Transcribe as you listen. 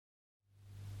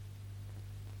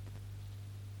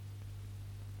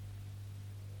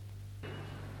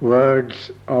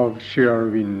Words of Sri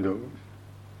Aurobindo.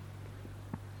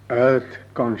 Earth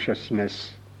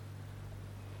consciousness.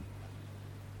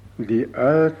 The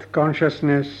earth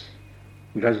consciousness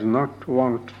does not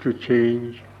want to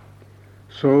change,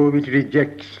 so it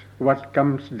rejects what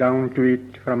comes down to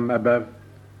it from above.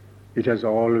 It has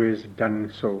always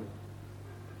done so.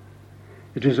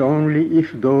 It is only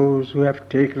if those who have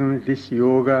taken this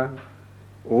yoga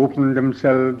open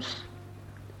themselves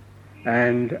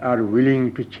and are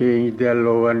willing to change their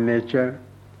lower nature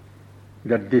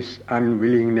that this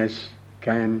unwillingness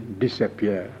can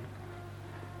disappear.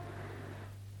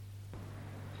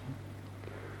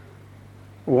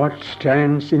 What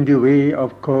stands in the way,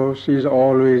 of course, is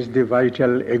always the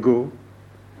vital ego,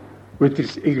 with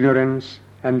its ignorance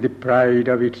and the pride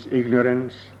of its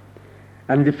ignorance,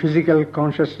 and the physical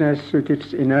consciousness with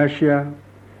its inertia,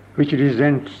 which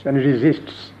resents and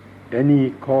resists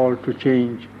any call to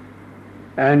change,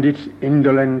 and its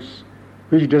indolence,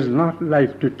 which does not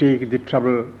like to take the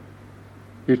trouble.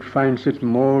 It finds it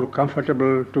more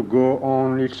comfortable to go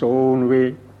on its own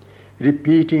way,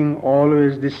 repeating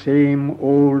always the same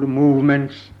old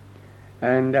movements,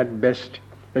 and at best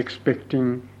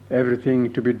expecting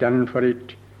everything to be done for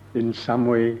it in some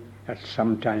way at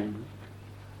some time.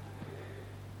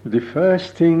 The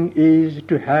first thing is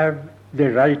to have the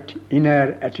right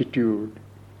inner attitude.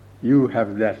 You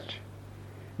have that.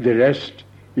 The rest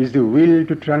is the will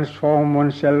to transform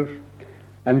oneself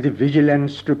and the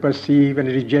vigilance to perceive and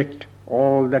reject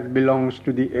all that belongs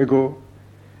to the ego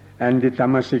and the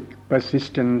tamasic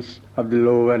persistence of the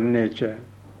lower nature.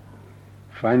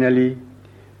 Finally,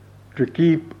 to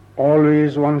keep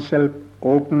always oneself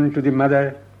open to the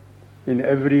Mother in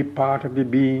every part of the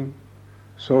being,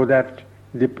 so that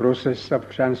the process of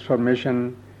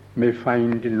transformation may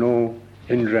find no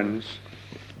hindrance.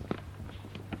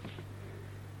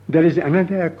 There is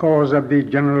another cause of the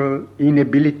general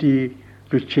inability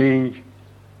to change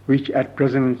which at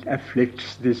present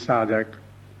afflicts the sadhak.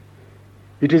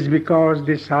 It is because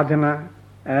the sadhana,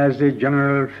 as a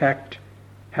general fact,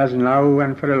 has now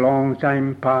and for a long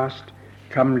time past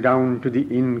come down to the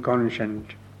inconscient.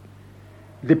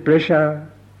 The pressure,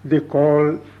 the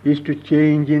call is to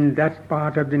change in that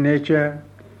part of the nature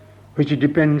which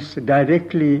depends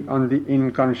directly on the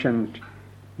inconscient,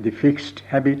 the fixed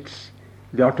habits,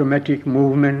 the automatic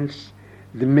movements,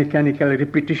 the mechanical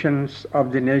repetitions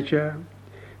of the nature,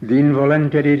 the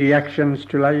involuntary reactions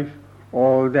to life,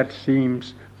 all that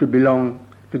seems to belong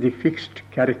to the fixed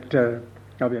character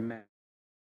of a man.